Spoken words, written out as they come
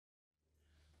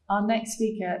Our next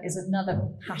speaker is another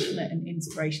passionate and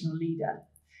inspirational leader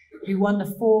who won the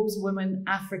Forbes Women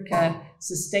Africa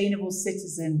Sustainable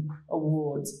Citizen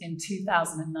Award in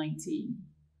 2019.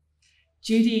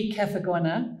 Judy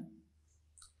Kepher-Gona,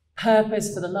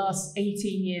 purpose for the last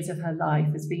 18 years of her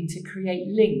life has been to create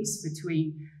links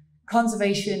between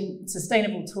conservation,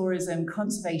 sustainable tourism,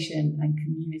 conservation, and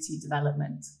community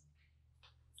development.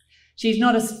 She's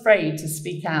not afraid to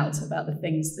speak out about the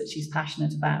things that she's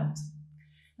passionate about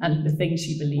and the things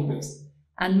she believes.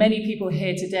 And many people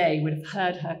here today would have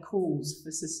heard her calls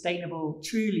for sustainable,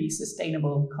 truly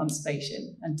sustainable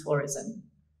conservation and tourism.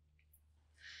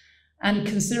 And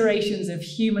considerations of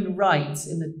human rights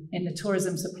in the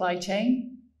tourism supply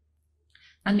chain,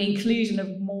 and the inclusion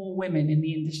of more women in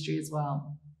the industry as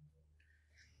well.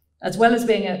 As well as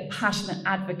being a passionate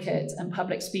advocate and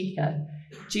public speaker,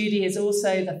 Judy is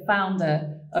also the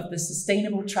founder of the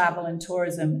Sustainable Travel and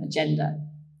Tourism Agenda.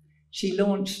 She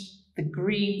launched the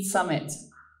Green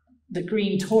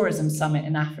Tourism Summit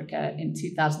in Africa in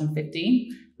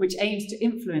 2015, which aims to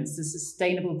influence the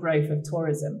sustainable growth of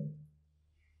tourism.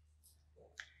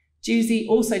 Judy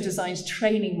also designs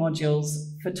training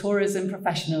modules for tourism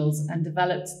professionals and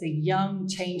developed the Young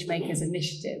Changemakers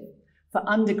Initiative for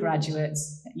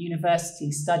undergraduates at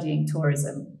universities studying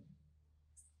tourism.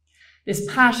 This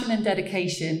passion and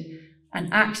dedication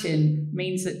and action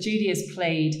means that Judy has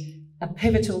played a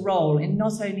pivotal role in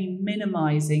not only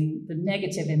minimizing the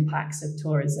negative impacts of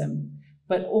tourism,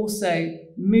 but also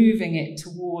moving it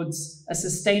towards a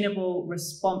sustainable,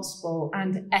 responsible,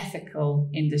 and ethical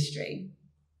industry.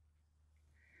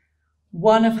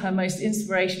 One of her most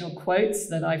inspirational quotes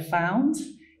that I found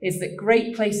is that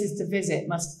great places to visit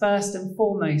must first and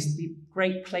foremost be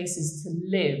great places to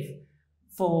live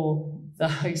for the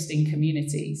hosting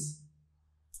communities.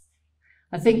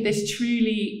 I think this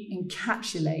truly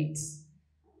encapsulates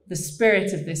the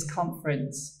spirit of this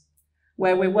conference,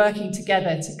 where we're working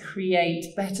together to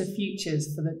create better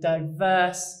futures for the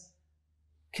diverse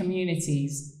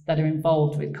communities that are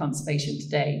involved with conservation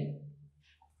today.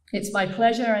 It's my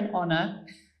pleasure and honor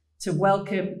to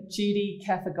welcome Judy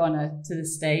Kepher-Gona to the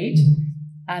stage.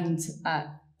 And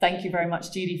thank you very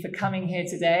much, Judy, for coming here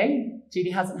today.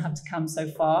 Judy hasn't had to come so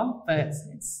far, but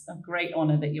it's a great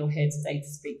honor that you're here today to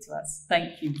speak to us.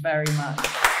 Thank you very much.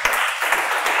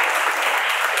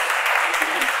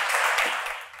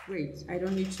 Great. I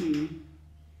don't need to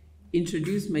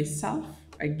introduce myself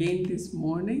again this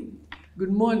morning.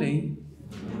 Good morning.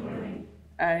 Good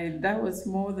morning. That was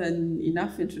more than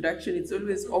enough introduction. It's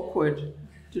always awkward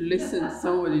to listen to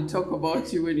somebody talk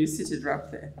about you when you sit it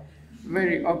up there.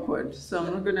 Very awkward. So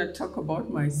I'm not going to talk about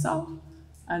myself,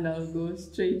 and I'll go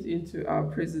straight into our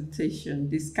presentation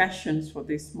discussions for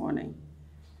this morning.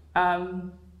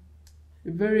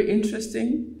 Very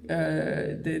interesting,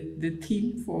 the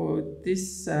theme for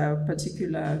this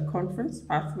particular conference,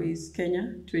 Pathways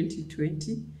Kenya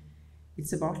 2020.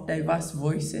 It's about diverse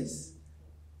voices.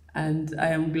 And I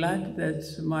am glad that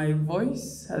my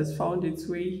voice has found its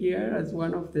way here as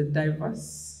one of the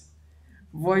diverse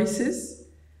voices.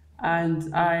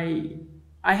 And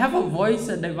I have a voice,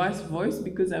 a diverse voice,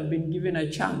 because I've been given a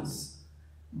chance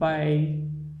by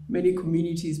many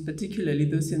communities, particularly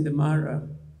those in the Mara,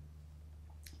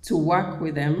 to work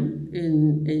with them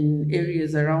in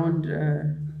areas around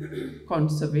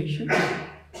conservation.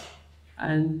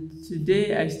 And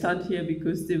today I stand here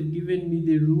because they've given me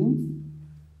the room.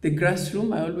 The grass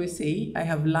room, I always say, I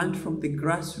have learned from the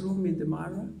grass room in the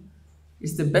Mara.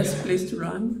 It's the best place to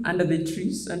run, under the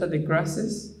trees, under the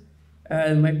grasses.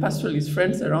 My pastoralist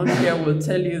friends around here will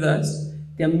tell you that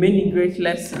there are many great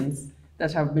lessons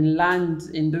that have been learned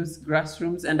in those grass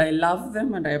rooms, and I love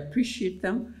them and I appreciate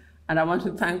them. And I want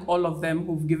to thank all of them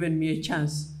who've given me a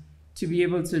chance to be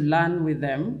able to learn with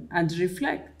them and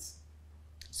reflect.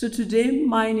 So today,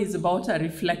 mine is about a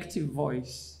reflective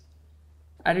voice.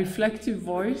 A reflective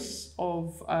voice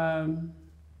of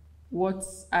what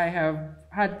I have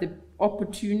had the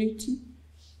opportunity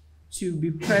to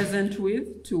be present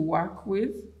with, to work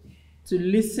with, to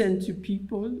listen to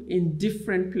people in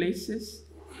different places,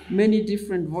 many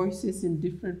different voices in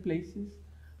different places,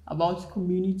 about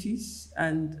communities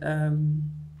and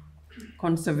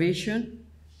conservation,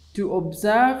 to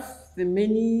observe the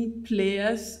many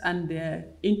players and their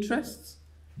interests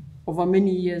over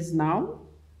many years now,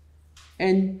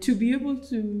 and to be able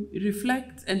to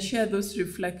reflect and share those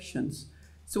reflections.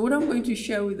 So what I'm going to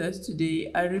share with us today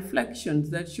are reflections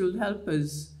that should help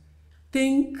us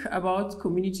think about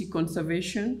community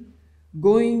conservation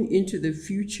going into the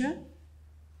future.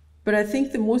 But I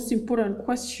think the most important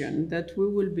question that we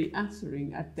will be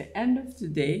answering at the end of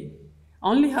today,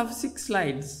 I only have 6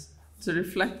 slides to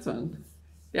reflect on.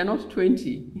 They're not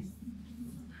 20.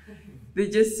 They're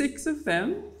just 6 of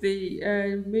them.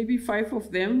 Maybe 5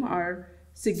 of them are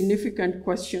significant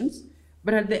questions.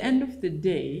 But at the end of the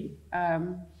day,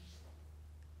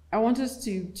 I want us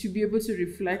to be able to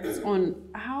reflect on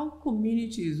how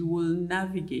communities will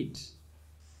navigate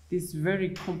this very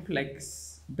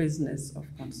complex business of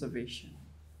conservation.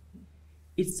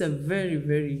 It's a very,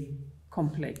 very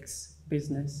complex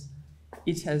business.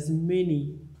 It has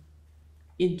many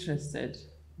interested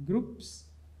groups,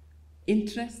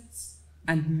 interests,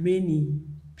 and many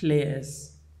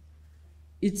players.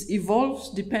 It evolves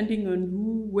depending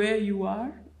on where you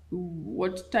are,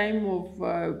 what time of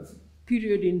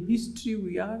period in history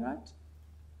we are at.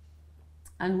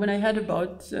 And when I heard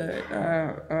about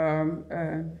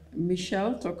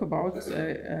Michelle talk about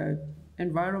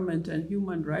environment and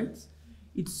human rights,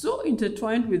 it's so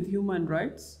intertwined with human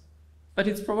rights, but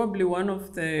it's probably one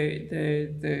of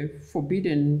the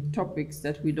forbidden topics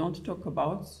that we don't talk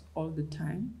about all the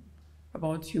time,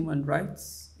 about human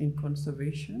rights in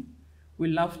conservation. We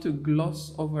love to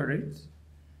gloss over it,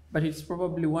 but it's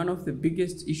probably one of the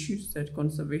biggest issues that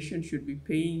conservation should be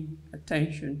paying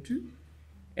attention to.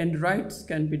 And rights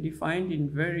can be defined in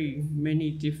very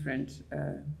many different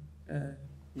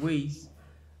ways.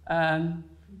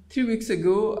 3 weeks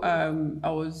ago, I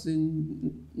was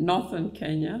in northern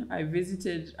Kenya. I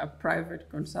visited a private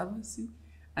conservancy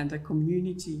and a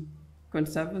community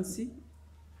conservancy.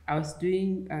 I was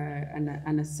doing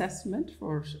an assessment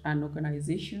for an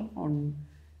organization on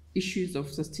issues of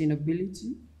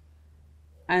sustainability.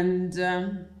 And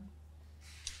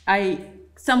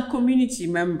some community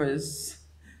members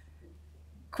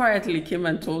quietly came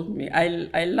and told me,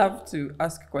 I love to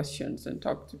ask questions and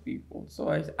talk to people. So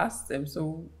I asked them,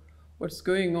 so what's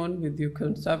going on with your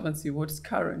conservancy? What's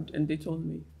current? And they told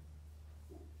me,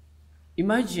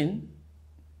 imagine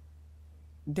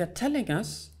they're telling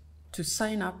us to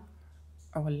sign up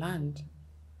our land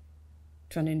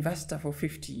to an investor for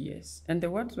 50 years. And the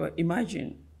words were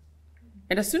imagine.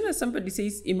 And as soon as somebody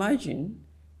says imagine,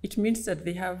 it means that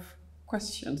they have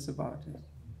questions about it,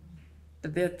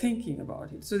 that they're thinking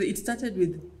about it. So it started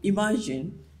with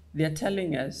imagine they're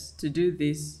telling us to do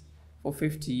this for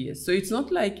 50 years. So it's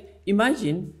not like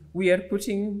imagine we are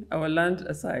putting our land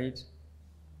aside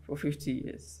for 50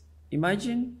 years.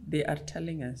 Imagine they are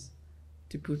telling us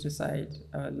to put aside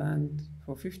our land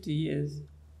for 50 years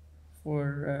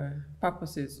for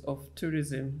purposes of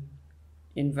tourism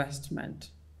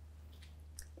investment.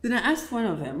 Then I asked one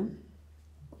of them,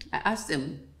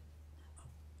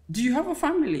 do you have a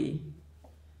family?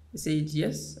 He said,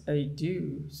 yes, I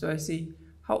do. So I say,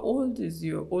 how old is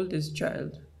your oldest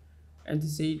child? And he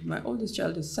said, my oldest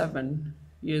child is 7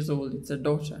 years old. It's a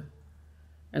daughter.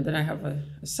 And then I have a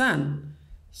son.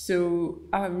 So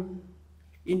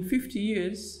in 50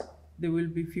 years, there will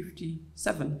be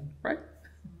 57, right?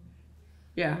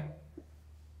 Yeah.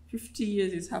 50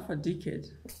 years is half a decade.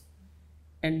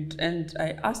 And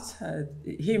I asked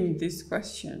him this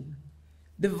question.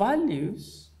 The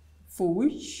values for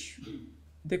which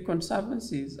the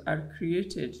conservancies are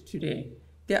created today,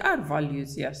 there are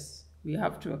values, yes, we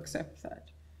have to accept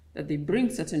that they bring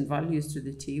certain values to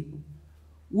the table.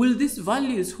 Will these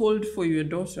values hold for your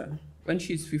daughter when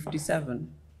she's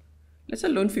 57? Let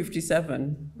alone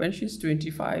 57, when she's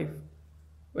 25,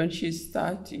 when she's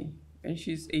 30, when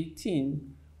she's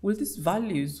 18, will these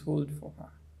values hold for her?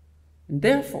 And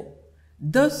therefore,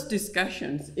 those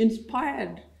discussions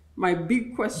inspired my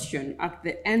big question at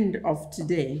the end of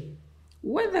today,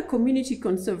 whether community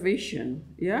conservation,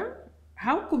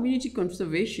 how community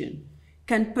conservation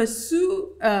can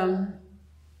pursue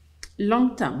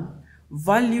long-term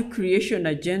value creation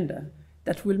agenda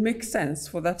that will make sense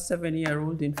for that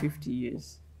 7-year-old in 50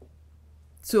 years.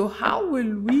 So how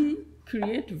will we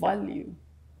create value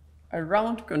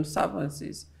around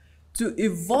conservancies to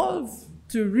evolve,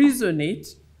 to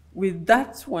resonate with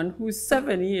that one who's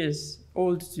 7 years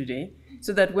old today,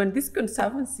 so that when this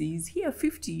conservancy is here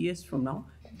 50 years from now,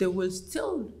 they will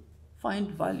still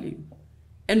find value.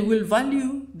 And will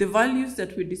value the values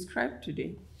that we described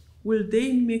today, will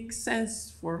they make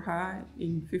sense for her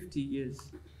in 50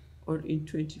 years or in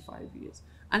 25 years?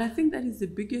 And I think that is the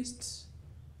biggest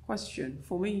question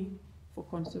for me for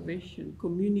conservation,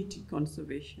 community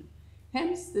conservation.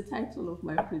 Hence the title of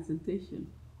my presentation,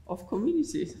 of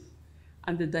communities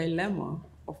and the dilemma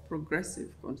of progressive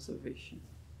conservation,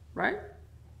 right?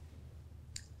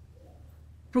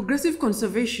 Progressive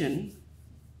conservation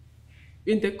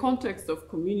in the context of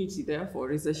community,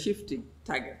 therefore, is a shifting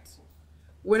target.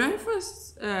 When I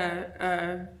first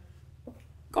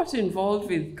got involved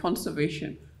with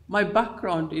conservation, my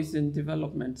background is in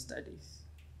development studies.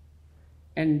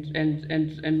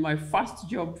 And my first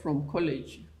job from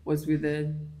college was with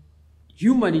a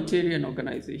humanitarian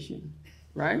organization,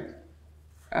 right?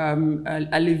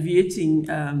 Alleviating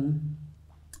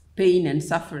pain and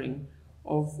suffering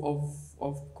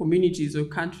of communities or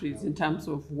countries in terms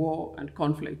of war and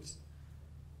conflict.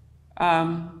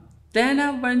 Then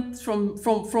I went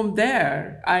from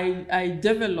there, I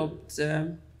developed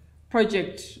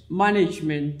project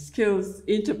management skills,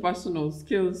 interpersonal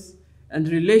skills and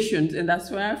relations, and that's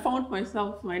where I found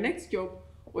myself. My next job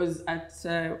was at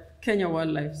Kenya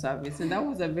Wildlife Service, and that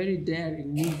was a very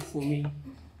daring move for me.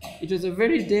 It was a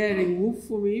very daring move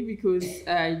for me because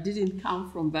I didn't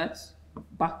come from that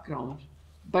background,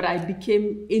 but I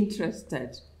became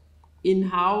interested in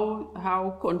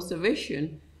how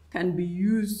conservation can be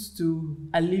used to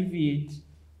alleviate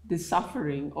the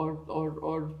suffering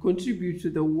or contribute to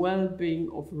the well-being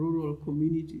of rural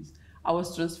communities. I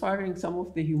was transferring some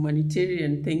of the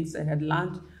humanitarian things I had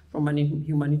learned from a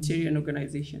humanitarian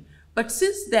organization. But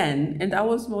since then, and that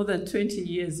was more than 20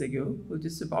 years ago, or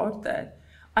just about that,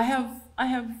 I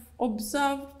have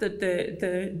observed that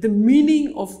the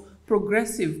meaning of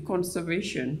progressive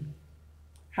conservation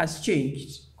has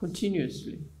changed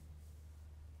continuously.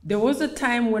 There was a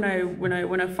time when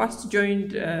I first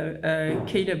joined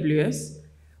KWS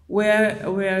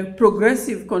where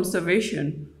progressive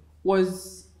conservation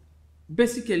was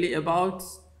basically about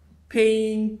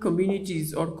paying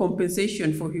communities or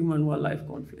compensation for human-wildlife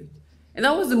conflict. And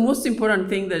that was the most important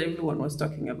thing that everyone was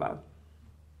talking about.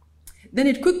 Then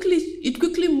it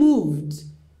quickly moved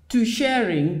to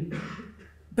sharing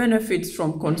benefits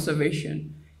from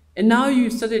conservation. And now you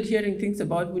started hearing things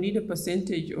about we need a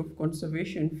percentage of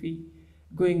conservation fee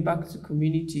going back to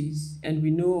communities. And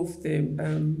we know of the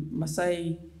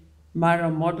Masai Mara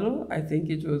model. I think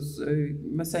it was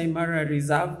Masai Mara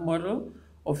Reserve model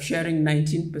of sharing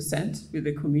 19% with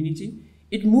the community.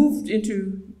 It moved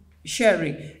into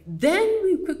sharing. Then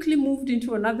we quickly moved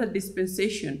into another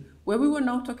dispensation where we were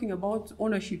now talking about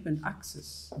ownership and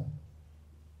access.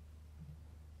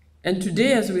 And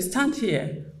today, as we stand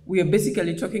here, we are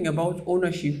basically talking about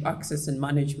ownership, access, and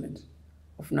management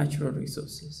of natural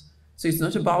resources. So it's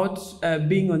not about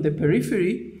being on the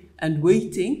periphery and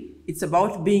waiting. It's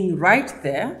about being right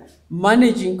there,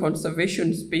 managing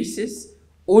conservation spaces,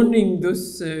 owning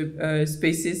those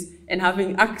spaces, and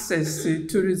having access to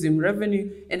tourism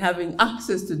revenue, and having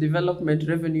access to development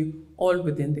revenue, all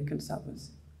within the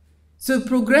Conservancy. So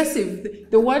progressive,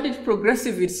 the word is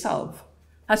progressive itself,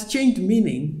 has changed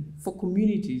meaning for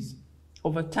communities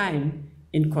over time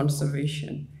in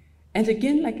conservation. And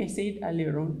again, like I said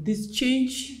earlier on, this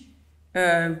change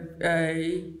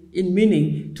in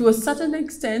meaning, to a certain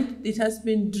extent, it has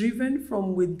been driven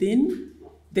from within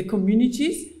the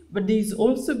communities, but there's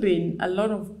also been a lot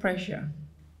of pressure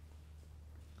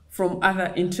from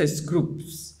other interest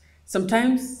groups.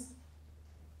 Sometimes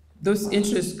those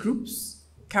interest groups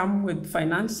come with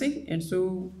financing, and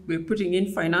so we're putting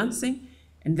in financing,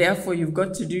 and therefore you've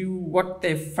got to do what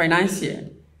the financier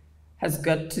has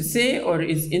got to say or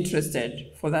is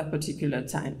interested for that particular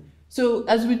time. So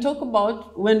as we talk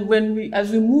about,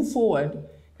 as we move forward,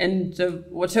 and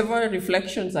whatever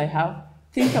reflections I have,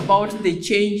 think about the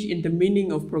change in the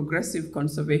meaning of progressive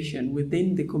conservation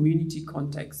within the community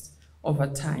context over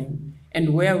time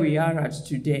and where we are at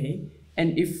today.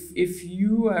 And if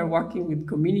you are working with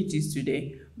communities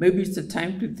today, maybe it's a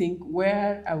time to think,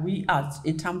 where are we at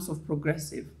in terms of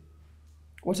progressive?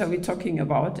 What are we talking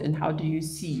about, and how do you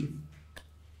see?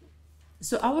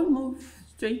 So I will move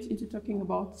straight into talking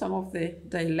about some of the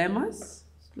dilemmas.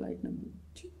 Slide number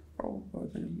 2. Oh, we're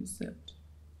going to use that.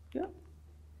 Yeah?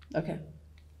 Okay.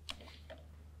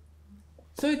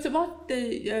 So it's about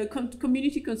the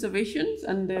community conservation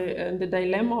and the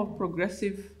dilemma of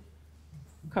progressive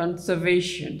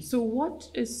conservation. So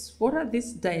what are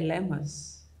these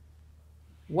dilemmas?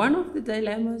 One of the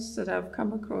dilemmas that I've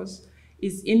come across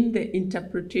is in the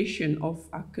interpretation of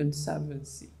a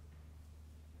conservancy.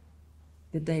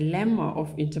 The dilemma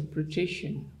of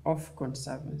interpretation of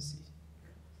conservancy.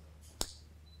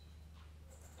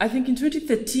 I think in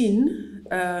 2013,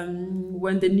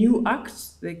 when the new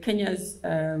act, the Kenya's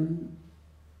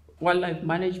Wildlife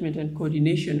Management and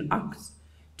Coordination Act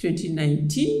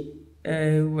 2019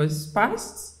 was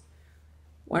passed,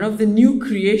 one of the new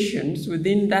creations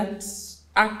within that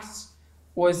act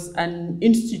was an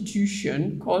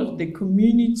institution called the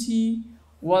Community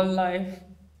Wildlife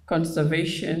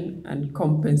Conservation and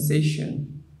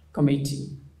Compensation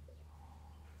Committee.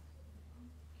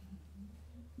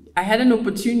 I had an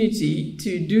opportunity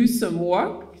to do some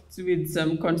work with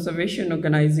some conservation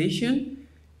organization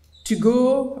to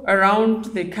go around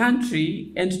the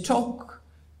country and talk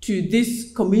to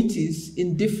these committees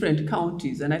in different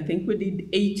counties, and I think we did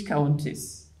 8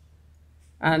 counties.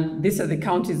 And these are the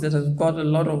counties that have got a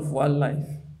lot of wildlife.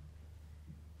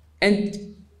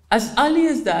 And as early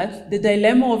as that, the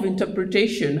dilemma of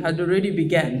interpretation had already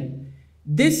begun.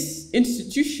 This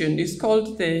institution is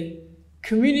called the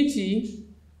Community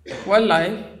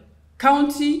Wildlife,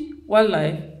 County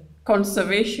Wildlife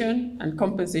Conservation and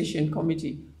Compensation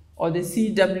Committee, or the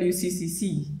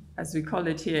CWCCC, as we call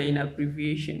it here in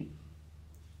abbreviation.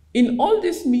 In all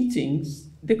these meetings,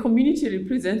 the community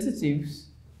representatives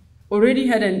already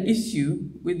had an issue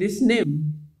with this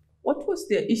name. What was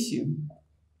their issue?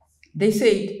 They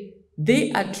said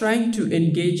they are trying to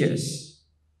engage us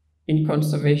in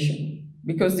conservation,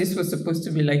 because this was supposed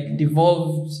to be like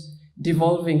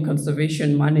devolving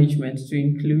conservation management to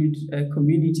include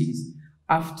communities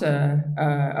after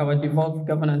our devolved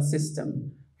governance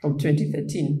system from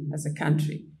 2013 as a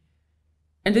country.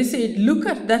 And they said, look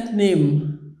at that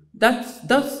name,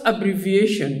 that's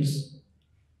abbreviations.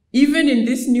 Even in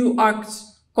this new act,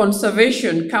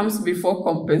 conservation comes before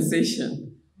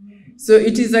compensation. So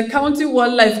it is a county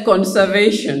wildlife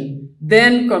conservation,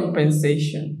 then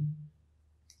compensation.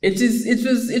 It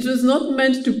was not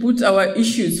meant to put our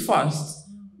issues first.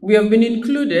 We have been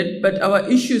included, but our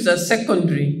issues are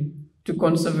secondary to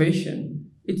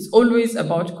conservation. It's always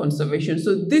about conservation.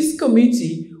 So this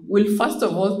committee will first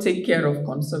of all take care of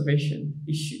conservation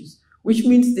issues, which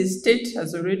means the state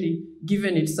has already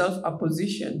given itself a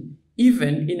position,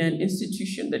 even in an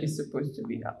institution that is supposed to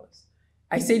be ours.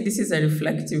 I say this is a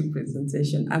reflective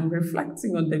presentation. I'm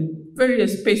reflecting on the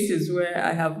various spaces where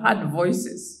I have had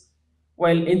voices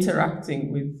while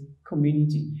interacting with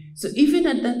community. So even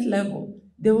at that level,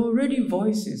 there were already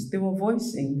voices. They were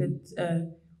voicing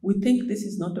that we think this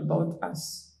is not about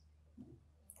us.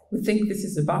 We think this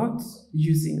is about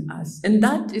using us. And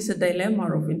that is a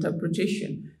dilemma of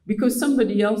interpretation, because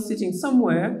somebody else sitting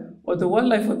somewhere, or the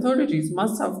wildlife authorities,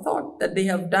 must have thought that they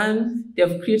have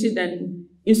created an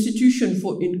institution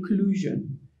for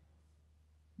inclusion.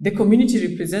 The community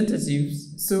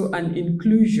representatives saw an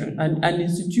inclusion, an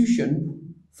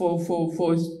institution for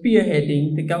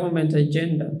spearheading the government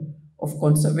agenda of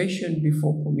conservation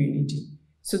before community.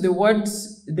 So the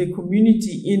words, the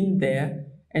community in there,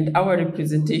 and our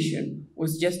representation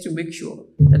was just to make sure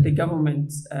that the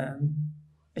government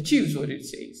achieves what it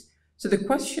says. So the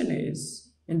question is,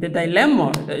 and the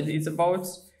dilemma that is about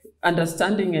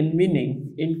understanding and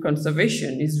meaning in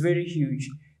conservation is very huge.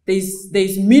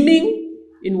 There's meaning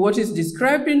in what is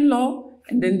described in law,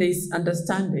 and then there's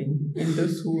understanding in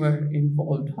those who are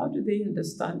involved. How do they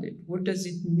understand it? What does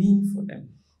it mean for them?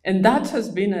 And that has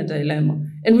been a dilemma.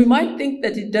 And we might think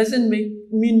that it doesn't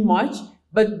mean much,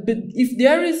 but if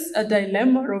there is a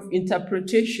dilemma of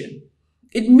interpretation,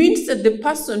 it means that the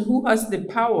person who has the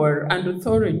power and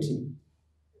authority,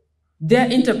 their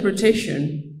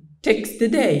interpretation takes the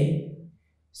day.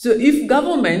 So if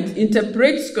government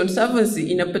interprets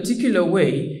conservancy in a particular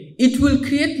way, it will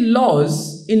create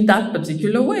laws in that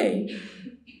particular way.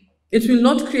 It will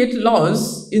not create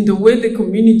laws in the way the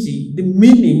community, the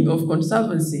meaning of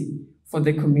conservancy for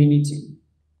the community.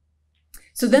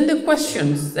 So then the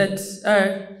questions that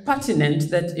are pertinent,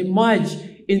 that emerge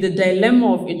in the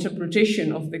dilemma of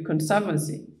interpretation of the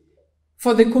conservancy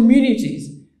for the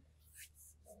communities.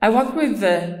 I work with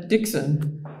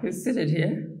Dixon, who's seated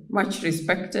here, much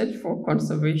respected for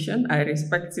conservation. I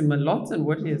respect him a lot and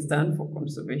what he has done for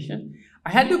conservation.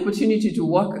 I had the opportunity to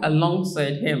work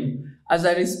alongside him as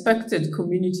a respected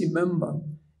community member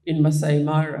in Masai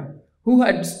Mara, who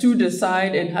had stood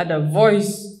aside and had a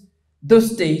voice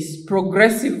those days,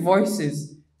 progressive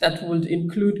voices that would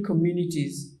include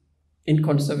communities in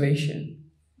conservation.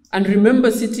 And remember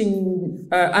sitting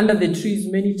under the trees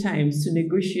many times to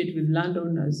negotiate with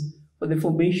landowners for the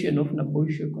formation of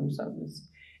Nabosho Conservancy.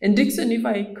 And Dixon, if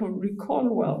I can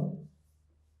recall well,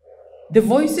 the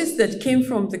voices that came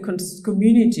from the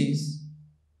communities,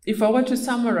 if I were to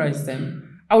summarize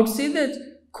them, I would say that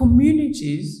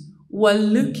communities were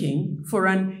looking for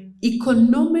an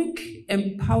economic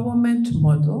empowerment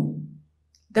model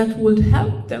that would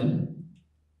help them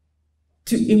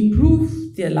to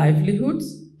improve their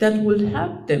livelihoods, that would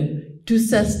help them to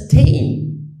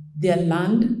sustain their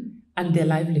land and their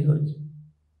livelihood.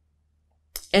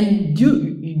 And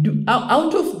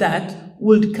out of that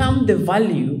would come the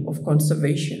value of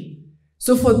conservation.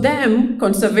 So for them,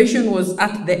 conservation was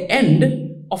at the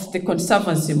end of the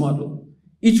conservancy model.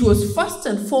 It was first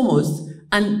and foremost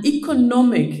an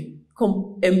economic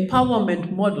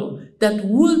empowerment model that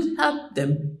would help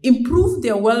them improve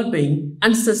their well-being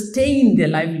and sustain their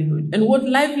livelihood. And what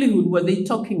livelihood were they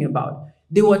talking about?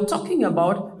 They were talking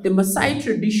about the Maasai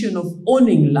tradition of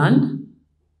owning land,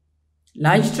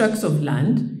 large tracts of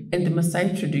land, and the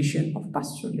Maasai tradition of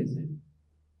pastoralism.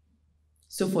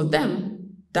 So for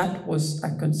them, that was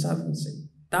a conservancy.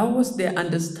 That was their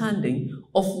understanding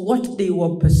of what they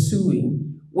were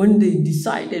pursuing when they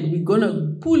decided we're going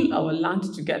to pull our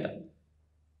land together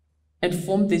and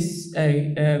form this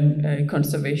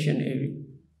conservation area.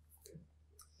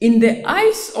 In the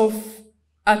eyes of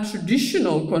a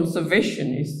traditional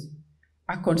conservationist,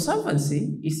 a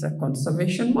conservancy is a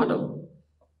conservation model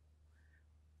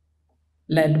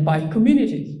led by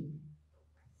communities.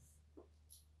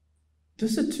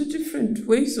 Those are two different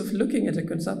ways of looking at a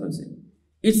conservancy.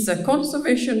 It's a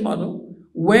conservation model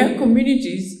where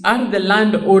communities are the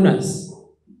landowners,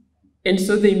 and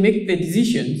so they make the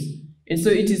decisions. And so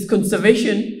it is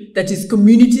conservation that is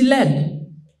community-led.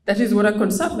 That is what a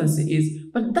conservancy is.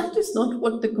 But that is not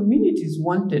what the communities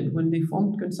wanted when they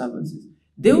formed conservancies.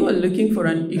 They were looking for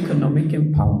an economic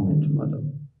empowerment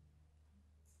model.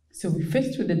 So we're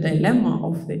faced with the dilemma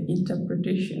of the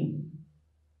interpretation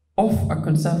of a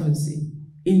conservancy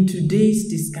in today's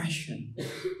discussion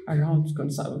around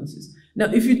conservancies.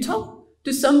 Now, if you talk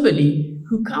to somebody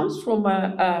who comes from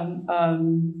a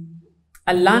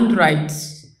land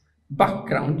rights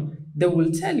background, they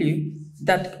will tell you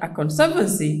that a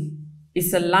conservancy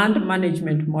is a land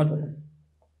management model,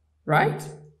 right?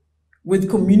 With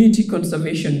community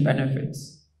conservation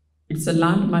benefits. It's a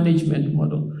land management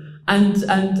model. And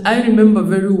I remember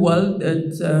very well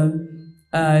that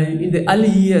in the early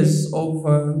years of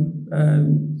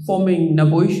forming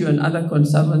Naboishu and other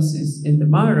conservancies in the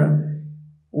Mara,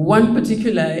 one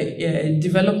particular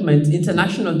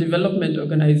international development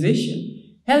organization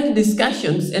held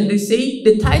discussions, and they say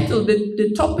the title,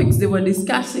 the topics they were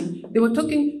discussing, they were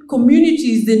talking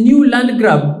community is the new land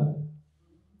grab.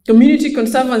 Community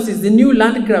conservancy is the new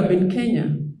land grab in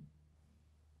Kenya.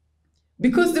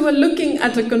 Because they were looking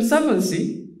at a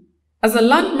conservancy as a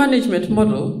land management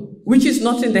model, which is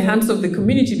not in the hands of the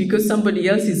community because somebody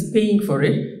else is paying for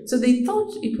it. So they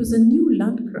thought it was a new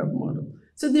land grab model.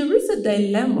 So there is a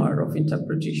dilemma of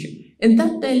interpretation. And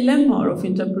that dilemma of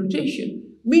interpretation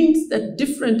means that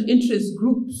different interest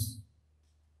groups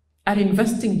are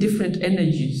investing different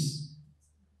energies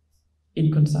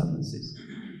in conservancies.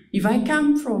 If I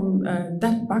come from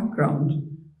that background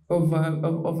of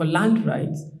a land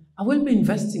rights, I will be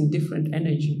investing different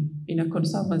energy in a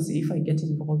conservancy if I get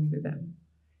involved with them.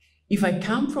 If I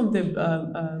come from the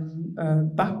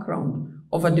background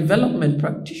of a development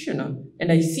practitioner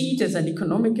and I see it as an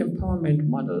economic empowerment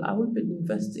model, I will be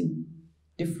investing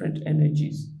different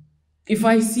energies. If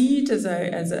I see it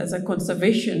as a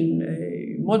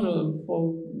conservation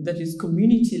model that is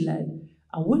community-led,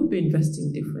 I will be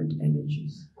investing different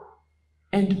energies.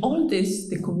 And all this,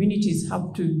 the communities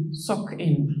have to soak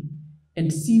in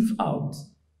and sieve out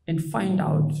and find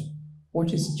out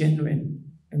what is genuine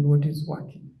and what is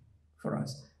working for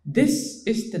us. This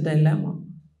is the dilemma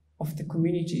of the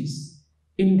communities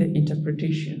in the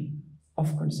interpretation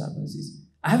of conservancies.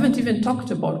 I haven't even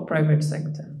talked about private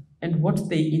sector and what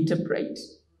they interpret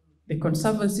the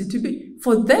conservancy to be.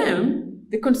 For them,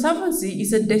 the conservancy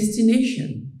is a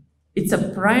destination. It's a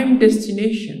prime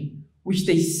destination, which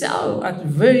they sell at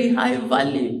very high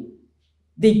value.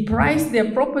 They price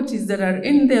their properties that are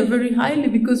in there very highly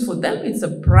because for them, it's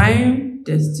a prime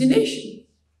destination.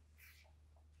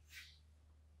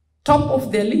 Top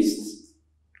of their list.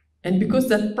 And because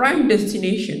that prime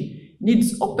destination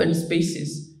needs open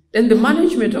spaces, then the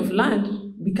management of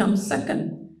land becomes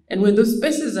second. And when those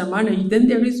spaces are managed, then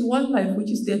there is wildlife,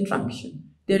 which is the attraction.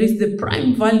 There is the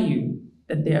prime value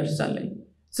that they are selling.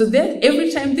 So that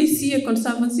every time they see a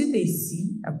conservancy, they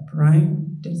see a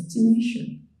prime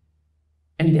destination.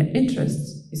 And their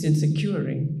interest is in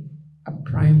securing a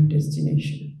prime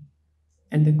destination.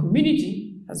 And the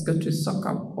community has got to soak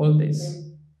up all this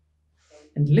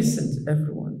and listen to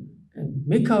everyone and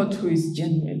make out who is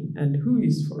genuine and who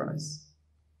is for us.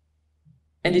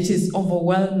 And it is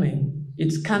overwhelming.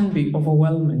 It can be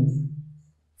overwhelming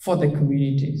for the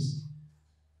communities.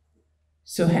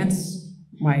 So hence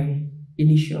my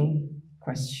initial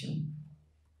question.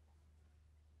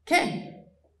 Okay.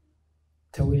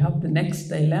 So we have the next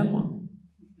dilemma.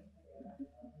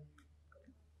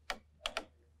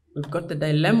 We've got the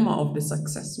dilemma of the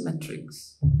success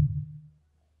metrics.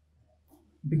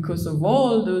 Because of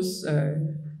all those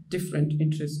different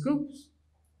interest groups,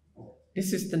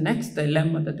 this is the next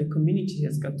dilemma that the community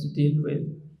has got to deal with.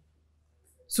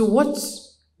 So what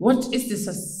is the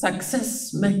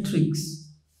success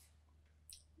metrics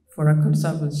for a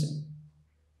conservancy?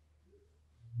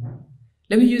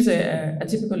 Let me use a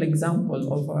typical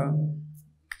example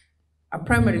a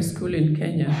primary school in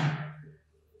Kenya,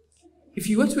 if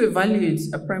you were to evaluate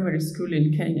a primary school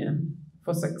in Kenya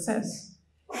for success,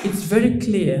 it's very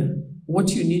clear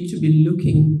what you need to be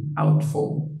looking out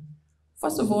for.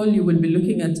 First of all, you will be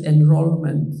looking at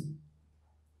enrollment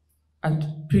at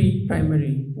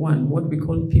pre-primary one, what we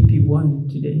call PP1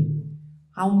 today.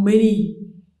 How many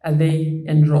are they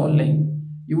enrolling?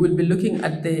 You will be looking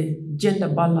at the gender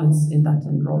balance in that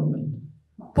enrollment.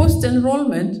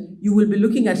 Post-enrollment, you will be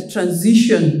looking at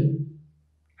transition.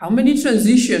 How many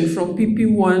transition from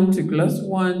PP1 to class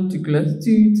 1 to class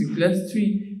 2 to class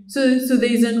 3? So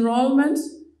there is enrollment,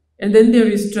 and then there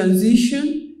is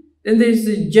transition. Then there is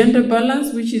the gender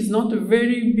balance, which is not a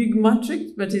very big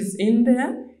matrix, but is in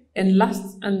there. And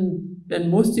last and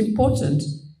most important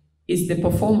is the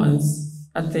performance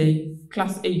at the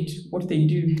class 8, what they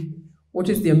do, what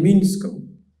is their mean score.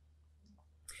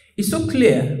 It's so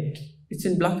clear, it's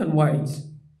in black and white.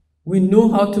 We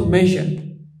know how to measure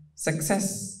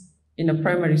success in a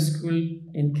primary school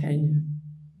in Kenya.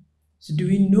 So do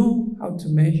we know how to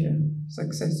measure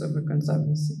success of a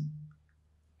conservancy?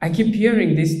 I keep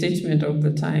hearing this statement all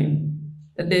the time,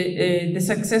 that the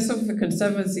success of a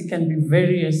conservancy can be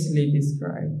variously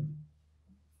described.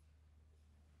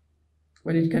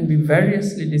 When it can be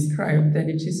variously described, then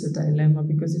it is a dilemma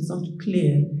because it's not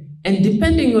clear. And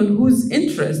depending on whose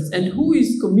interests and who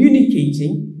is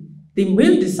communicating, they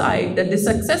will decide that the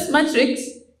success matrix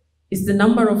is the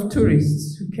number of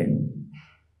tourists who came.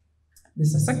 The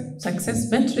success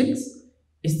matrix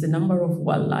is the number of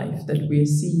wildlife that we are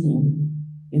seeing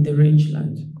in the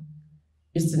rangeland.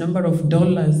 It's the number of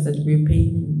dollars that we're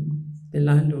paying the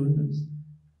landowners.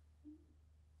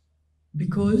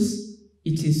 Because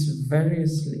it is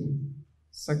variously,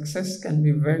 success can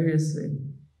be variously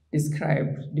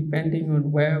described depending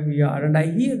on where we are. And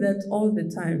I hear that all the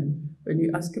time when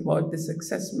you ask about the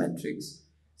success metrics.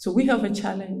 So we have a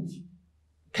challenge.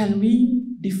 Can we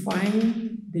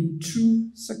define the true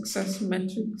success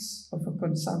metrics of a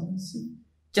conservancy?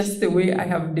 Just the way I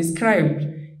have described.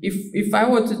 If I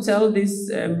were to tell these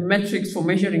metrics for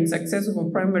measuring success of a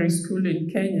primary school in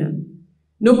Kenya,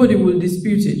 nobody will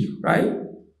dispute it, right?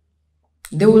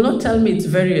 They will not tell me it's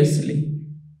variously.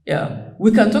 Yeah,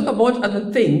 we can talk about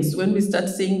other things when we start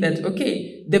saying that,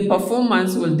 okay, the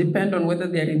performance will depend on whether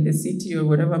they're in the city or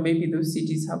whatever, maybe those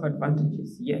cities have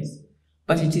advantages, yes.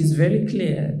 But it is very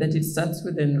clear that it starts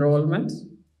with enrollment,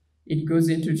 it goes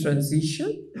into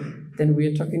transition, then we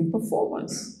are talking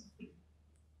performance.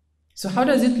 So how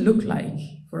does it look like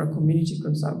for a community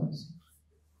conservancy?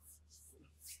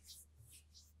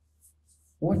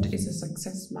 What is a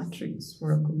success matrix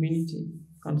for a community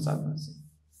conservancy?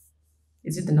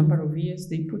 Is it the number of years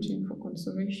they put in for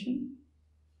conservation?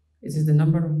 Is it the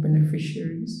number of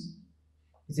beneficiaries?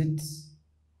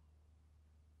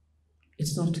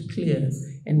 It's not clear.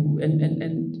 And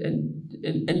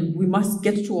we must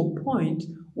get to a point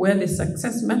where the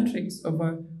success metrics of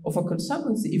a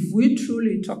conservancy, if we're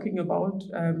truly talking about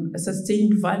a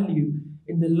sustained value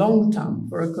in the long term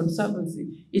for a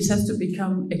conservancy, it has to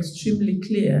become extremely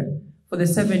clear for the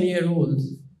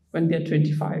 7-year-olds when they're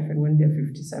 25 and when they're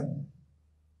 57,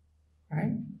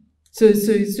 right? So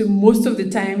most of the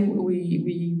time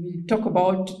we talk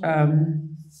about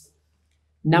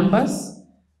numbers,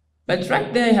 but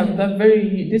right there I have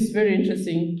this very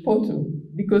interesting photo,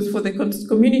 because for the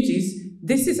communities,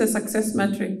 this is a success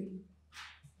metric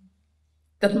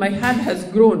that my hand has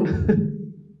grown.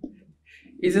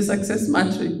 Is a success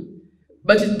metric,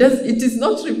 but it is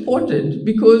not reported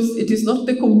because it is not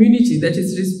the community that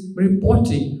is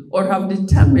reporting or have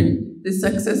determined the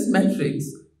success metrics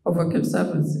of a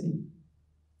conservancy.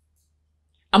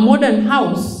 A modern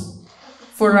house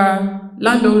for a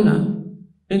landowner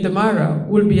in the Mara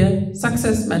will be a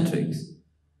success metric.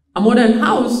 A modern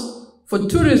house for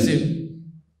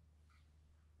tourism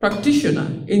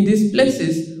practitioner in these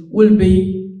places will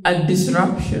be a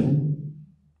disruption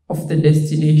of the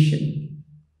destination.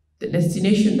 The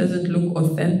destination doesn't look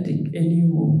authentic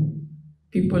anymore.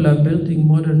 People are building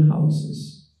modern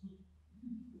houses.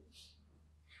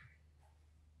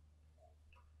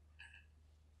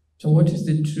 So what is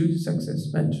the true success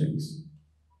metrics?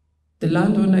 The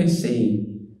landowner is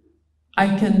saying,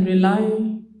 I can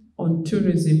rely on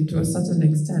tourism to a certain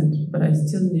extent, but I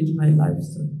still need my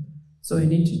livestock. So I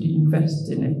need to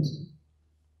invest in it.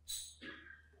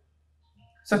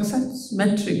 Success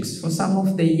metrics for some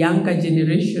of the younger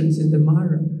generations in the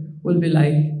Mara will be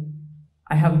like,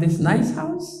 I have this nice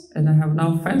house, and I have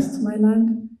now fenced my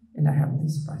land, and I have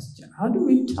this pasture. How do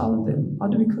we tell them? How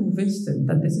do we convince them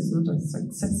that this is not a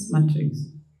success matrix?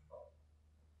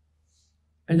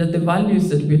 And that the values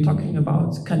that we're talking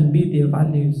about can be their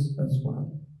values as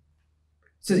well.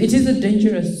 So it is a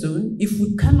dangerous zone if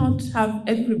we cannot have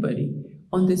everybody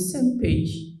on the same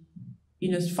page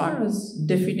in as far as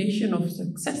definition of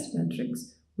success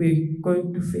metrics. We're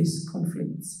going to face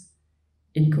conflicts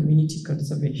in community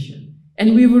conservation.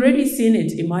 And we've already seen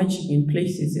it emerging in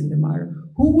places in the Mara.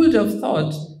 Who would have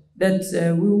thought that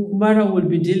Mara will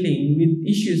be dealing with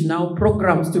issues now,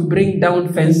 programs to bring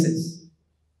down fences?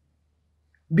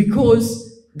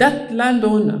 Because that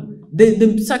landowner,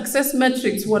 the success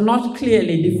metrics were not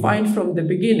clearly defined from the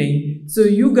beginning. So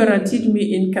you guaranteed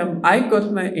me income, I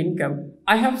got my income.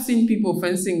 I have seen people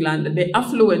fencing land. The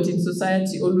affluent in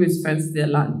society always fence their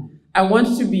land. I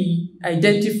want to be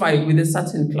identified with a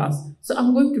certain class, so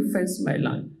I'm going to fence my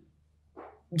land.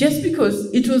 Just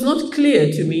because it was not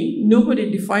clear to me,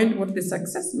 nobody defined what the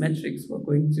success metrics were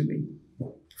going to be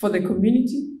for the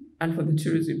community and for the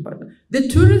tourism partner. The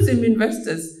tourism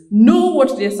investors know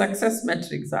what their success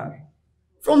metrics are.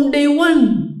 From day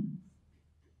one,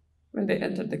 when they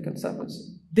enter the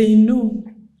conservancy, they know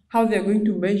how they're going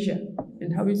to measure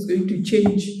and how it's going to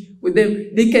change with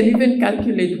them. They can even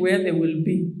calculate where they will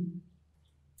be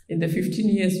in the 15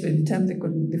 years by the time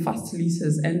the first lease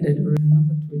has ended, or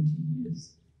another 20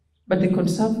 years. But the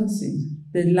conservancies,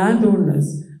 the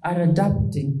landowners are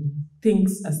adapting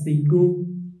things as they go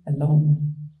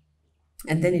along.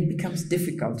 And then it becomes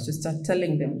difficult to start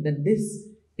telling them that this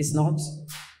is not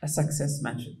a success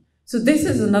metric. So this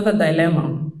is another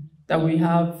dilemma that we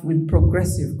have with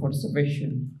progressive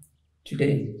conservation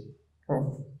today.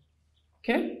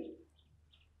 Okay?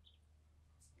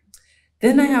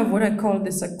 Then I have what I call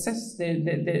the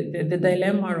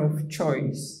dilemma of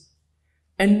choice.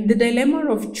 And the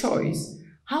dilemma of choice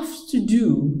has to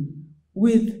do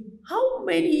with how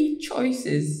many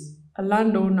choices a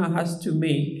landowner has to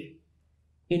make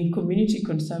in community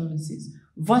conservancies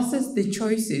versus the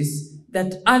choices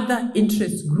that other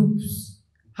interest groups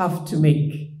have to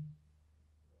make.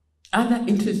 Other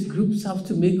interest groups have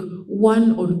to make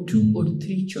 1 or 2 or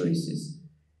 3 choices.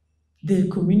 The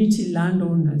community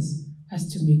landowners has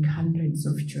to make hundreds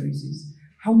of choices.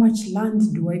 How much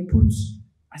land do I put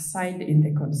aside in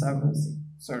the conservancy?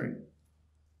 Sorry.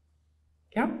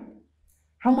 Yeah?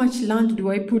 How much land do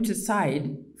I put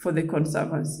aside for the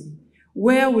conservancy?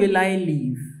 Where will I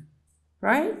live?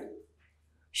 Right?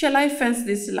 Shall I fence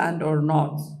this land or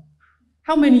not?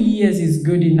 How many years is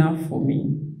good enough for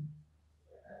me?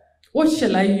 What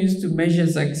shall I use to measure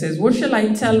success? What shall I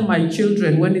tell my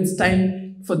children when it's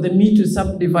time for me to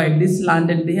subdivide this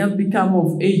land and they have become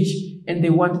of age and they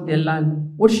want their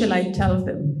land? What shall I tell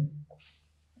them?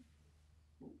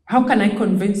 How can I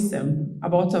convince them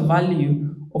about the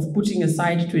value of putting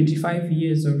aside 25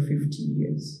 years or 50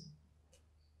 years?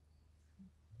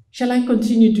 Shall I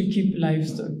continue to keep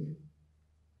livestock?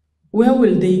 Where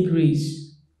will they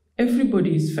graze?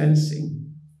 Everybody is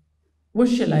fencing. What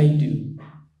shall I do?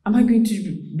 Am I going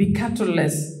to be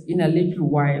cattleless in a little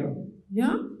while?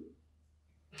 Yeah?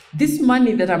 This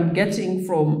money that I'm getting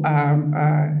from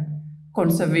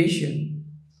conservation,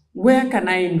 where can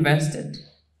I invest it?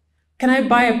 Can I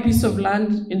buy a piece of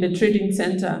land in the trading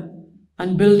center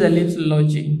and build a little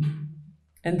lodging?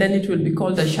 And then it will be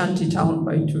called a shanty town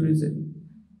by tourism.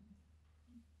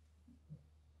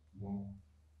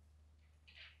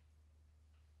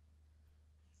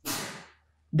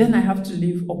 Then I have to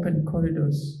leave open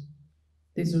corridors.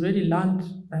 There's already land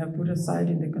I have put aside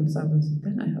in the conservancy.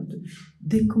 Then I have to.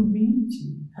 The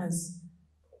community has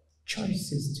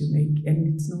choices to make,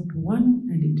 and it's not one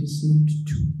and it is not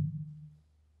two.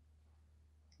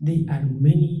 There are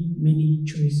many, many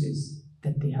choices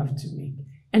that they have to make.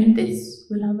 And this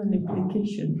will have an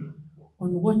implication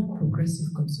on what progressive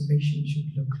conservation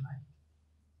should look like.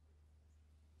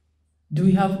 Do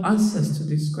we have answers to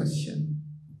this question?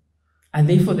 Are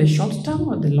they for the short term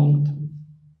or the long term?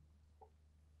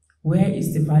 Where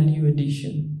is the value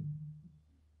addition?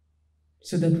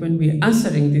 So that when we're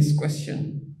answering this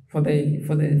question for the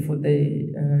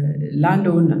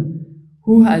landowner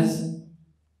who has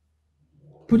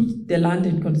put the land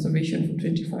in conservation for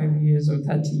 25 years or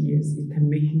 30 years, it can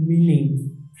make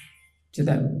meaning to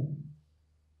them.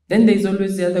 Then there's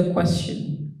always the other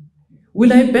question.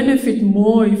 Will I benefit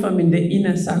more if I'm in the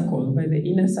inner circle? By the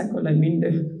inner circle, I mean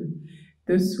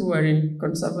those who are in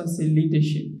conservancy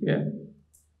leadership. Yeah.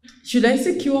 Should I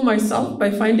secure myself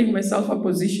by finding myself a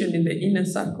position in the inner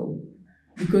circle?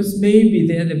 Because maybe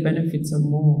there the benefits are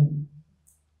more.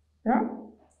 Yeah?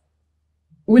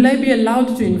 Will I be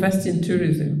allowed to invest in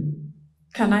tourism?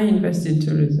 Can I invest in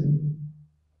tourism?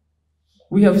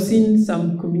 We have seen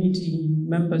some community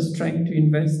members trying to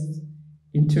invest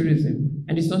in tourism,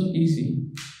 and it's not easy.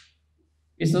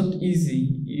 It's not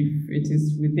easy if it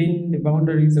is within the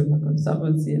boundaries of a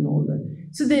conservancy and all that.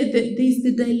 So there's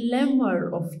the dilemma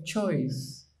of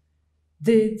choice.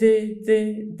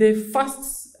 The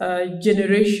first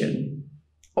generation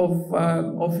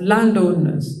of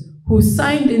landowners who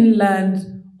signed in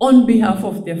land on behalf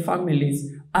of their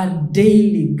families are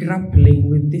daily grappling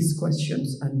with these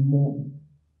questions and more.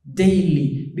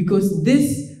 Daily, because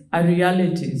these are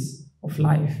realities of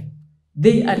life.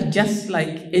 They are just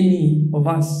like any of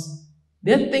us.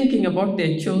 They're thinking about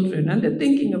their children, and they're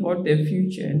thinking about their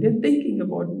future, and they're thinking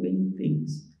about many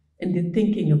things, and they're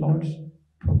thinking about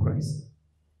progress.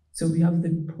 So we have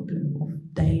the problem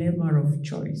of dilemma of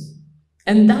choice.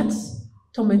 And that's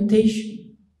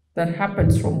tormentation that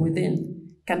happens from within,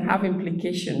 can have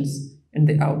implications in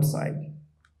the outside.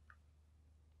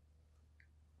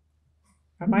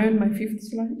 Am I on my 5th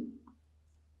slide?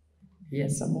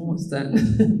 Yes, I'm almost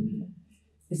done.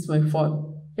 It's my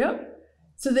fault. Yeah.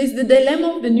 So there's the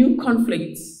dilemma of the new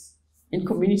conflicts in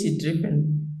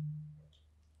community-driven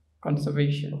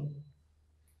conservation.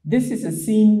 This is a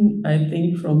scene, I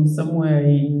think, from somewhere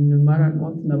in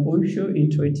North Nabosho in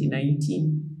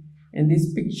 2019. And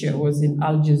this picture was in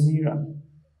Al Jazeera.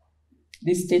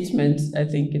 This statement, I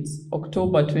think it's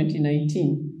October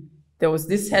 2019. There was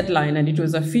this headline, and it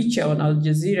was a feature on Al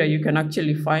Jazeera. You can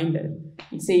actually find it.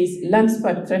 It says,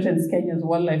 Landspot threatens Kenya's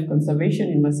wildlife conservation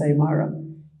in Masai Mara.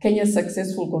 Kenya's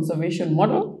successful conservation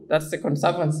model, that's the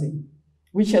conservancy,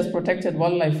 which has protected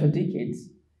wildlife for decades,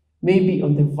 may be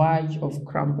on the verge of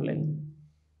crumbling.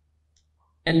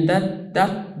 And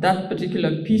that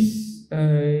particular piece,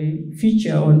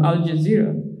 feature on Al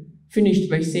Jazeera, finished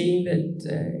by saying that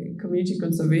community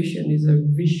conservation is a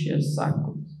vicious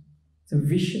circle. It's a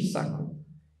vicious circle.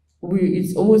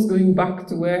 It's almost going back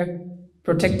to where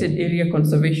protected area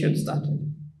conservation started,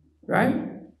 right?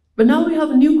 But now we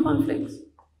have new conflicts.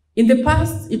 In the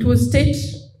past, it was state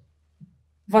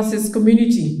versus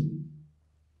community.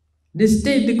 The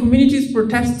state, the community is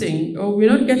protesting, oh,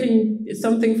 we're not getting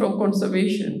something from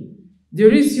conservation.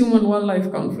 There is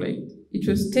human-wildlife conflict. It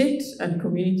was state and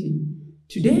community.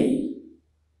 Today,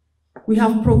 we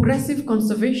have progressive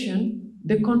conservation.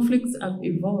 The conflicts have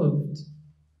evolved.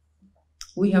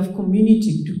 We have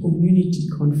community-to-community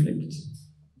conflict.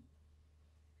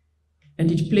 And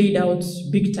it played out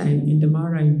big time in the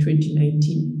Mara in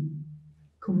 2019.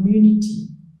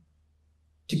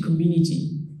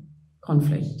 Community-to-community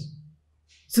conflict.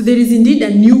 So there is indeed a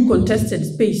new contested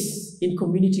space in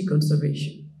community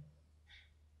conservation.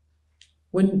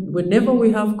 Whenever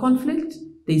we have conflict,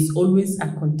 there is always a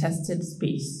contested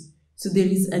space. So there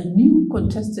is a new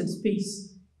contested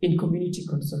space in community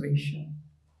conservation.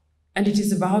 And it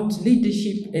is about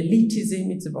leadership,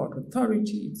 elitism, it's about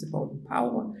authority, it's about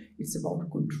power, it's about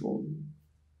control.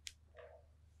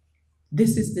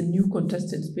 This is the new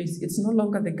contested space. It's no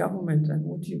longer the government and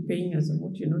what you're paying us and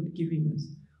what you're not giving us.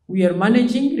 We are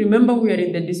managing. Remember, we are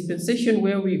in the dispensation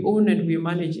where we own and we are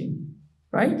managing,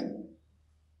 right?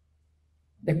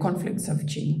 The conflicts have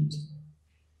changed.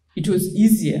 It was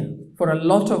easier for a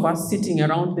lot of us sitting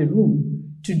around the room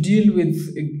to deal with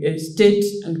a state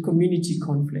and community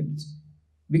conflict,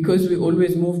 because we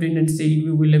always moved in and said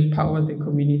we will empower the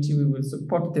community, we will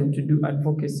support them to do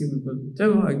advocacy, we will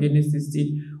demo against the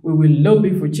state, we will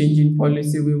lobby for changing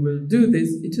policy, we will do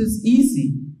this. It was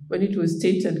easy when it was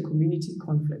state and community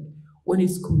conflict. When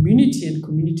it's community and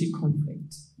community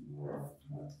conflict,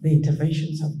 the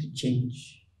interventions have to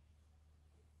change.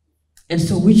 And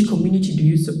so which community do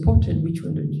you support and which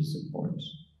one don't you support?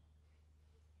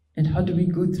 And how do we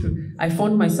go through? I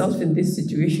found myself in this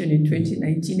situation in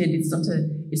 2019, and it's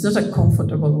not a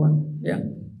comfortable one. Yeah,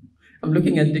 I'm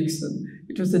looking at Dixon.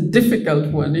 It was a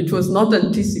difficult one. It was not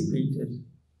anticipated.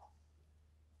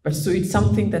 But so it's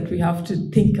something that we have to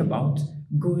think about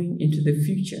going into the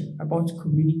future, about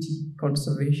community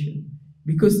conservation,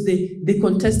 because the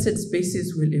contested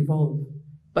spaces will evolve.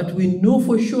 But we know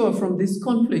for sure from this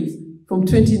conflict from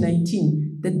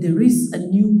 2019 that there is a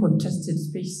new contested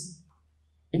space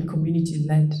in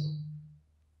community-led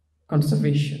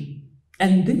conservation.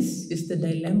 And this is the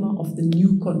dilemma of the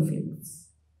new conflicts.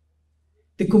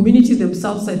 The community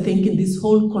themselves, I think, in this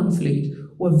whole conflict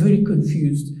were very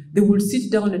confused. They will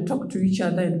sit down and talk to each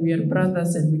other and we are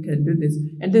brothers and we can do this.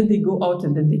 And then they go out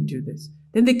and then they do this.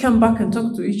 Then they come back and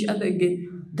talk to each other again.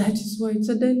 That is why it's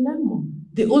a dilemma.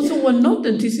 They also were not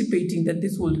anticipating that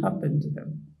this would happen to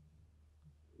them.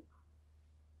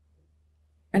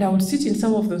 And I would sit in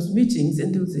some of those meetings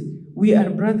and they would say, we are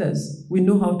brothers. We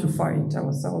know how to fight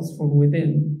ourselves from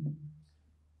within.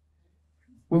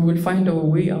 We will find our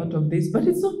way out of this. But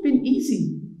it's not been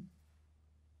easy.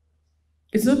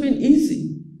 It's not been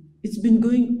easy. It's been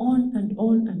going on and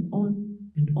on and on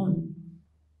and on.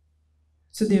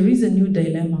 So there is a new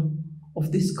dilemma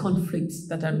of these conflicts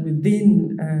that are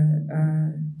within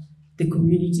the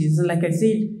communities. And like I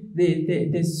said,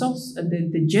 the source and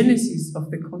the genesis of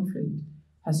the conflict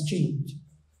has changed.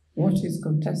 What is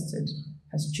contested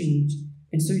has changed.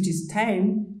 And so it is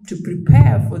time to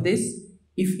prepare for this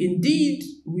if indeed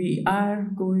we are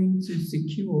going to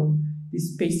secure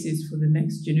these spaces for the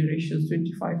next generations,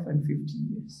 25 and 50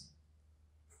 years.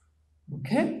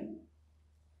 Okay?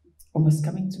 Almost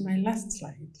coming to my last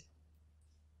slide.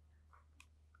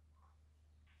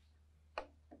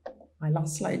 My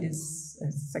last slide is,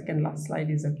 second last slide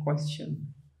is a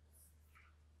question.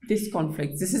 This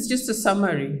conflict, this is just a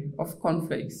summary of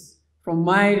conflicts from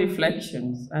my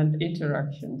reflections and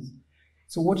interactions.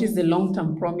 So what is the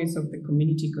long-term promise of the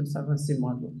community conservancy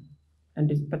model? And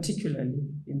particularly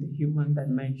in the human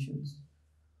dimensions.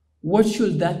 What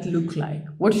should that look like?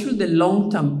 What should the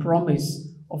long-term promise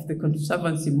of the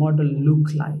conservancy model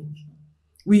look like?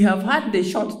 We have had the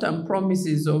short-term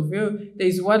promises of,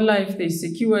 there's wildlife, there's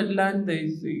secured land,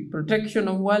 there's the protection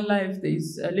of wildlife,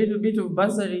 there's a little bit of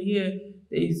bursary here,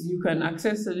 you can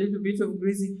access a little bit of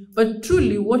grazing. But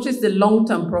truly, what is the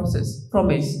long-term promise?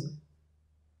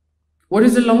 What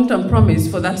is the long-term promise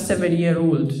for that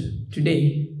 7-year-old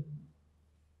today?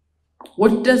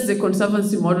 What does the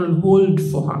conservancy model hold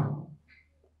for her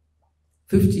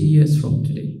 50 years from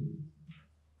today?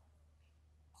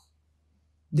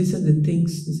 These are the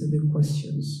things, these are the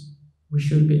questions we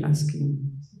should be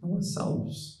asking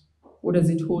ourselves. What does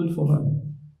it hold for her?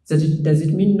 Does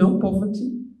it mean no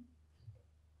poverty?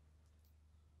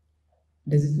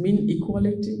 Does it mean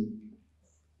equality?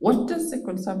 What does the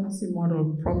conservancy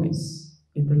model promise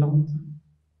in the long term?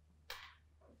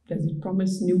 Does it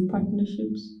promise new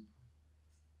partnerships?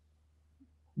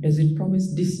 Does it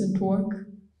promise decent work?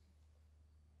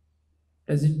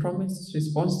 Does it promise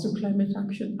response to climate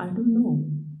action? I don't know.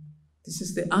 This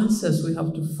is the answers we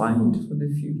have to find for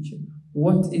the future.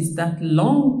 What is that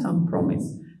long-term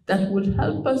promise that will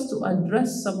help us to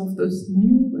address some of those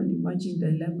new and emerging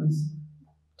dilemmas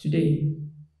today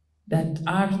that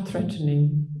are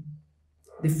threatening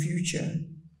the future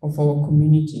of our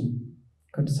community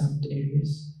conserved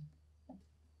areas?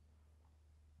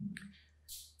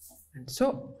 And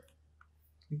so,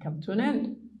 we come to an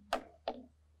end.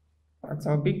 That's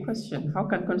our big question. How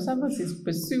can conservancies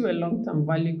pursue a long-term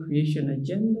value creation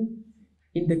agenda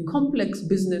in the complex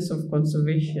business of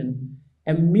conservation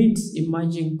amidst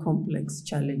emerging complex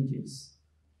challenges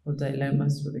or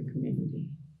dilemmas for the community?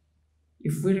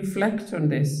 If we reflect on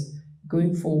this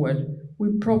going forward,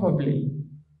 we probably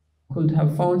could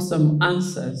have found some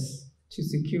answers to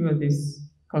secure this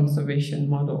conservation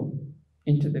model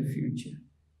into the future.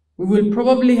 We will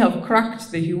probably have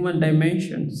cracked the human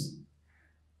dimensions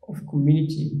of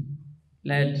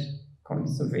community-led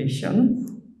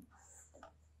conservation.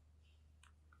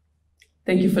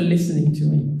 Thank you for listening to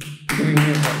me, giving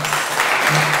me a voice.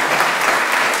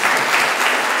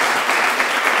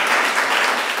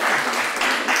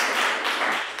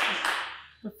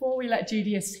 Before we let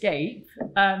Judy escape,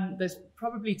 there's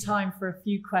probably time for a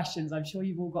few questions. I'm sure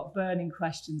you've all got burning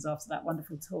questions after that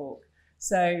wonderful talk.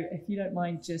 So if you don't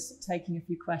mind just taking a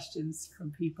few questions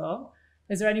from people.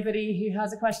 Is there anybody who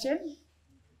has a question?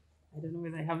 I don't know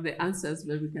whether I have the answers,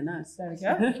 but we can ask. There we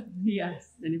go. Yes.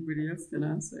 Anybody else can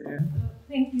answer, yeah.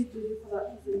 Thank you, Judy, for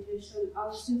that presentation.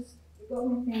 It got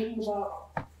me thinking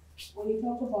about when you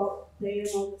talk about the aim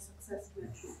of the success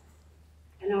metric.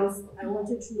 And I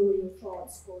wanted to know your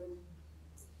thoughts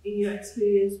in your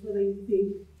experience, whether you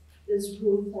think there's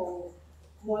room for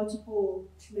multiple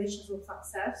measures of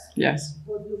success. Yes.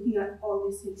 But looking at all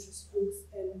these interest groups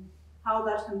and how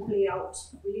that can play out.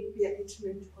 Will it be a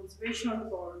detriment to conservation,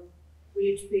 or will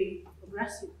it be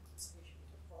progressive conservation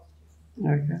or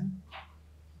positive?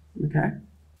 Okay.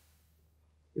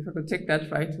 If I could take that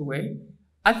right away.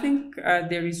 I think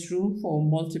there is room for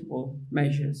multiple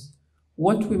measures.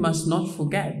 What we must not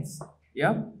forget,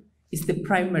 is the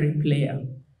primary player.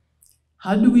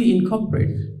 How do we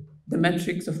incorporate the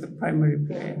metrics of the primary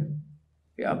player?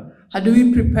 How do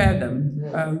we prepare them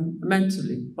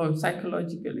mentally or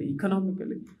psychologically,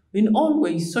 economically, in all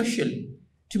ways, socially,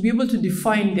 to be able to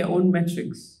define their own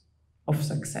metrics of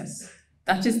success?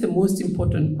 That is the most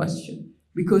important question,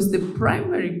 because the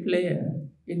primary player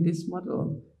in this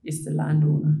model is the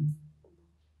landowner.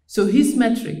 So his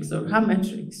metrics or her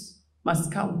metrics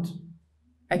must count.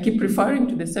 I keep referring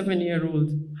to the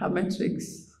 7-year-old, her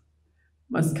metrics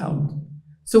must count.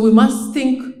 So we must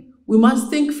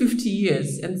think 50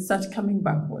 years and start coming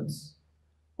backwards.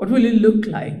 What will it look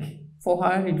like for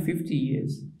her in 50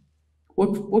 years?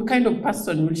 What kind of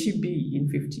person will she be in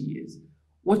 50 years?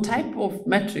 What type of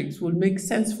metrics will make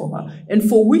sense for her and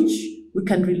for which we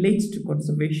can relate to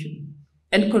conservation,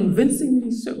 and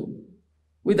convincingly so,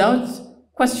 without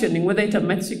questioning whether it's a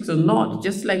metrics or not,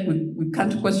 just like we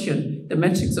can't question the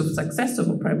metrics of success of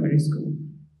a primary school,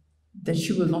 that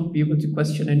she will not be able to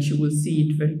question, and she will see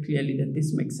it very clearly that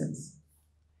this makes sense.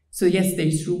 So yes, there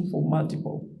is room for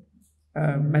multiple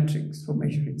metrics for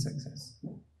measuring success.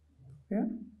 Yeah.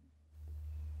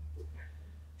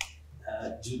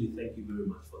 Judy, thank you very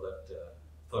much for that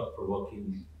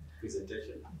thought-provoking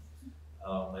presentation.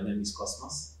 My name is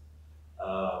Cosmos.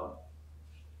 I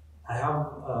have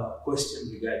a question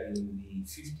regarding the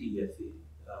 50-year thing.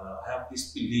 I have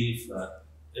this belief that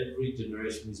every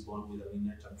generation is born with an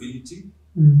innate ability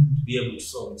to be able to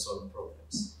solve its own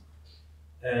problems.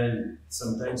 And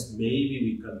sometimes maybe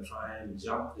we can try and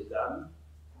jump the gun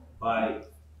by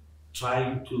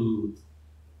trying to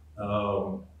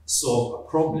solve a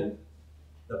problem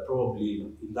that probably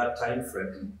in that time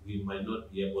frame we might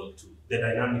not be able to. The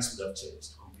dynamics would have changed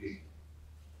completely.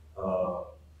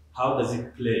 How does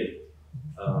it play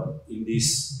in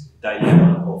this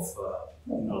dilemma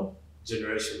of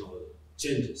generational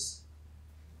changes?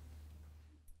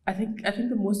 I think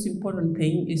the most important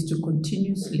thing is to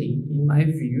continuously, in my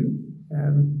view,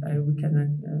 we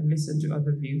can listen to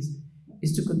other views,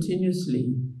 is to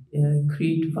continuously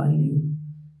create value.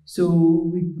 So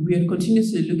we are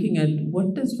continuously looking at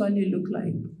what does value look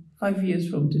like 5 years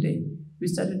from today. We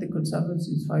started the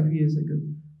conservancies 5 years ago.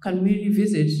 Can we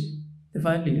revisit the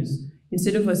values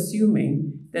instead of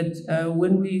assuming that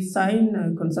when we sign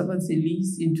a conservancy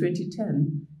lease in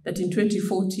 2010, that in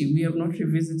 2040 we have not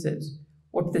revisited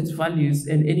what that values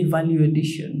and any value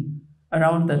addition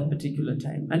around that particular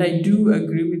time. And I do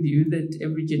agree with you that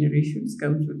every generation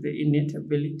comes with the innate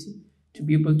ability to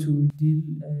be able to deal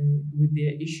with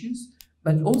their issues,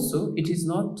 but also it is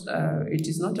not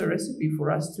a recipe for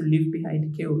us to leave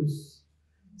behind chaos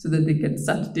so that they can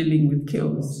start dealing with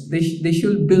chaos. They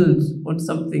should build on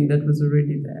something that was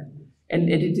already there. And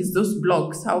it is those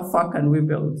blocks, how far can we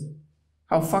build?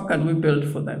 How far can we build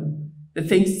for them? The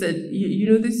things that,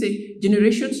 they say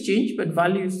generations change, but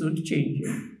values don't change.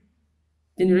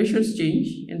 Generations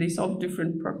change and they solve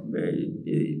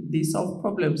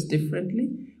problems differently.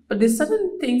 But there's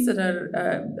certain things that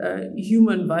are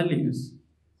human values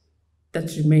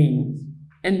that remain.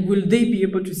 And will they be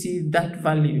able to see that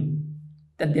value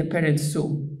that their parents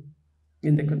saw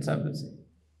in the conservancy?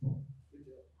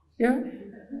 Yeah?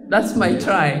 That's my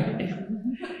try.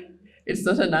 It's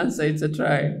not an answer, it's a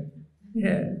try.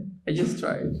 Yeah, I just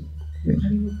tried.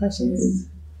 Any more questions?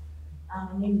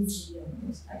 My name is Judy.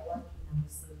 I work in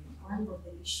one of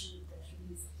the issues that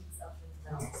really sticks out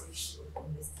right now is the issue of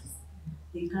investors.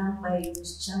 They can buy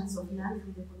huge chunks of land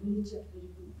from the community at very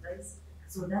good price.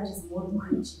 So that is more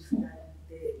lucrative than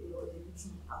the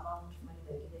little amount of money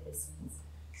that the NSC needs.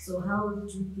 So how do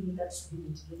you think that should be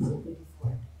mitigated going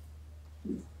forward?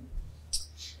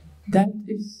 That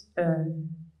is a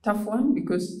tough one,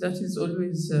 because that is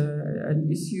always an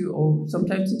issue of,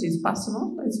 sometimes it is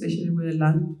personal, especially where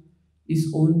land is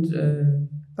owned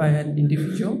by an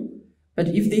individual. But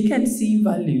if they can see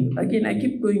value, again, I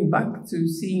keep going back to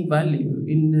seeing value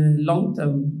in a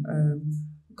long-term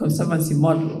conservancy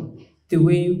model, the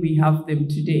way we have them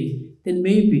today, then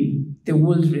maybe they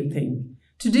will rethink.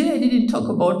 Today I didn't talk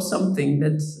about something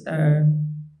that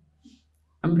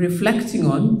I'm reflecting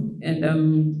on, and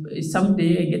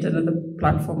someday I get another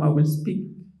platform, I will speak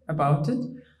about it,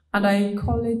 and I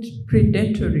call it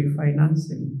predatory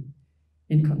financing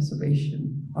in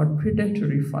conservation, or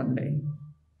predatory funding.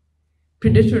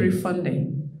 Predatory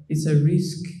funding is a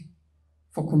risk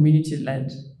for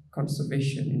community-led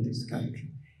conservation in this country.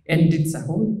 And it's a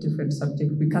whole different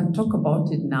subject. We can't talk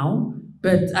about it now,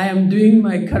 but I am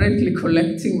currently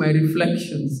collecting my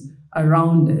reflections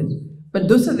around it. But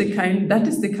that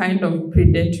is the kind of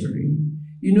predatory.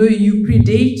 You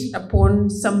predate upon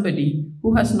somebody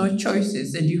who has no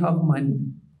choices and you have money.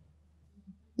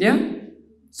 Yeah?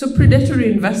 So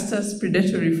predatory investors,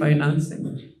 predatory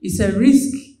financing is a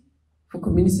risk for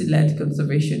community-led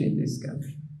conservation in this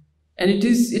country. And it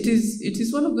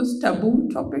is one of those taboo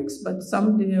topics, but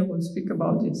someday I will speak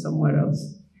about it somewhere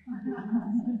else.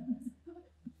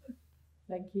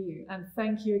 Thank you. And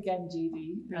thank you again,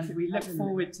 Judy. And we look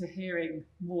forward to hearing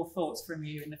more thoughts from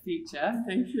you in the future.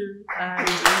 Thank you.